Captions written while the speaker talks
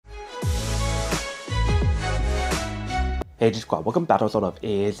Hey G Squad, welcome back to episode of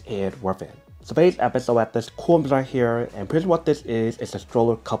Is It Worth It? So today's episode at this cool image right here, and pretty much what this is a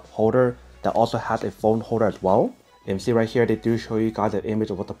stroller cup holder that also has a phone holder as well. And you see right here, they do show you guys an image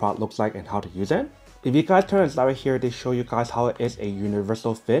of what the product looks like and how to use it. If you guys turn on the side right here, they show you guys how it is a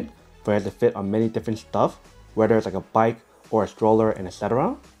universal fit, where it has a fit on many different stuff, whether it's like a bike or a stroller and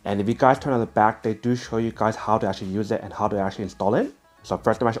etc. And if you guys turn on the back, they do show you guys how to actually use it and how to actually install it. So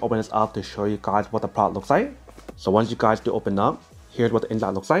first I'm actually open this up to show you guys what the product looks like. So once you guys do open up, here's what the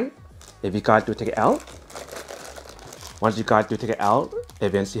inside looks like. If you guys do take it out, once you guys do take it out,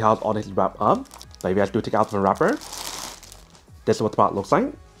 if you can see how all this is wrapped up. So if you guys do take it out from the wrapper, this is what the product looks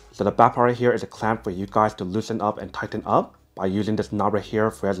like. So the back part right here is a clamp for you guys to loosen up and tighten up by using this knob right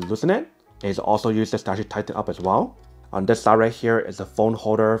here for you guys to loosen it. And you can also use this to actually tighten up as well. On this side right here is a phone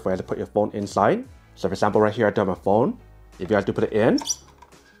holder for you guys to put your phone inside. So for example right here I do have my phone. If you guys do put it in,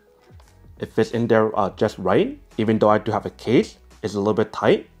 it fits in there just right. Even though I do have a case, it's a little bit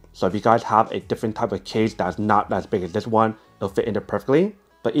tight. So if you guys have a different type of case that's not as big as this one, it'll fit in there perfectly.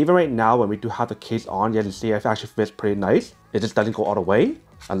 But even right now when we do have the case on, you can see it actually fits pretty nice. It just doesn't go all the way,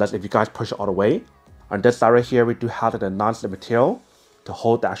 unless if you guys push it all the way. On this side right here, we do have the non-slip material to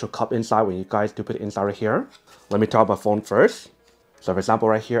hold the actual cup inside when you guys do put it inside right here. Let me turn on my phone first. So for example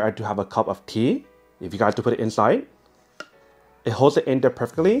right here, I do have a cup of tea. If you guys do put it inside, it holds it in there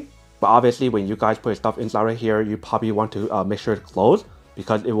perfectly. But obviously when you guys put your stuff inside right here, you probably want to make sure it's closed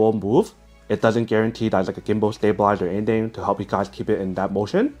because it will move. It doesn't guarantee that it's like a gimbal stabilizer or anything to help you guys keep it in that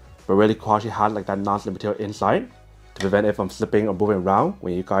motion. But really cool actually has like that non-slip material inside to prevent it from slipping or moving around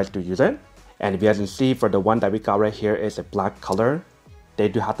when you guys do use it. And if you guys can see, for the one that we got right here is a black color. They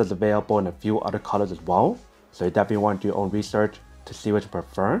do have this available in a few other colors as well. So you definitely want to do your own research to see what you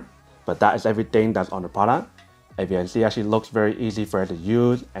prefer. But that is everything that's on the product. If you can see, it actually looks very easy for it to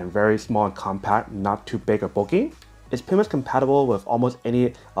use and very small and compact, not too big or bulky. It's pretty much compatible with almost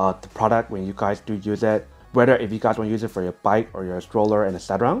any product when you guys do use it, whether if you guys want to use it for your bike or your stroller and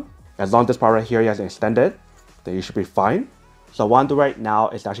etc. As long as this part right here you guys can extend it, then you should be fine. So what I'm doing right now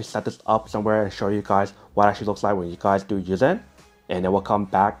is actually set this up somewhere and show you guys what it actually looks like when you guys do use it. And then we'll come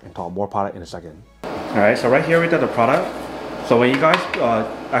back and talk more product in a second. Alright, so right here we got the product. So when you guys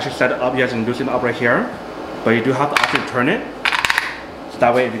actually set it up, you guys can loosen it up right here. But you do have to actually turn it. So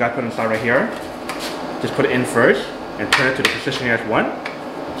that way if you guys put it inside right here, just put it in first and turn it to the position you guys want.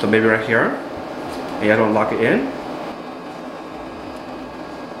 So maybe right here. And you guys want to lock it in.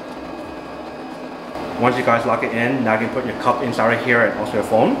 Once you guys lock it in, now you can put your cup inside right here and also your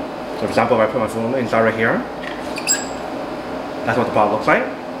phone. So for example, if I put my phone inside right here, that's what the product looks like.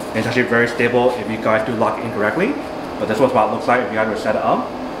 And it's actually very stable if you guys do lock it in correctly. But this is what the product looks like if you guys were to set it up.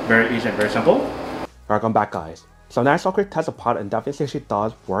 Very easy and very simple. Welcome back guys. So now I saw a quick test of product and definitely actually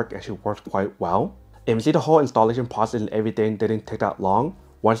does work, actually works quite well. If you see the whole installation process and everything didn't take that long,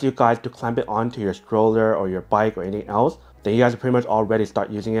 once you guys do clamp it onto your stroller or your bike or anything else, then you guys are pretty much already start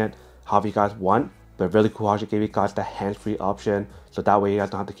using it however you guys want. But really cool how she gave you guys the hands-free option, so that way you guys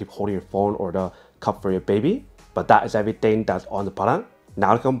don't have to keep holding your phone or the cup for your baby. But that is everything that's on the product.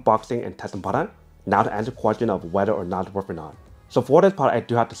 Now to come unboxing and testing product. Now to answer the question of whether or not it's worth it or not. So for this product, I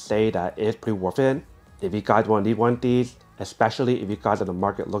do have to say that it is pretty worth it. If you guys want to need one of these, especially if you guys are in the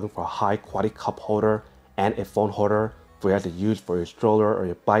market looking for a high quality cup holder and a phone holder for you guys to use for your stroller or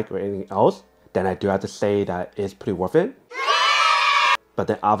your bike or anything else, then I do have to say that it's pretty worth it. But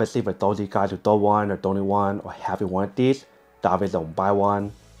then obviously for those of you guys who don't want or don't need one or haven't one of these, then obviously don't buy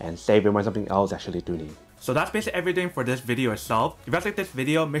one and save your money on something else actually do need. So that's basically everything for this video itself. If you guys like this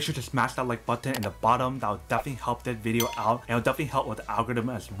video, make sure to smash that like button in the bottom. That will definitely help this video out, and it'll definitely help with the algorithm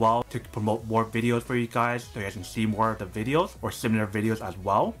as well to promote more videos for you guys so you guys can see more of the videos or similar videos as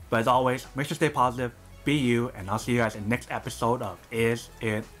well. But as always, make sure to stay positive, be you, and I'll see you guys in the next episode of Is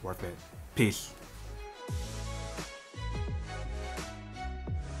It Worth It? Peace.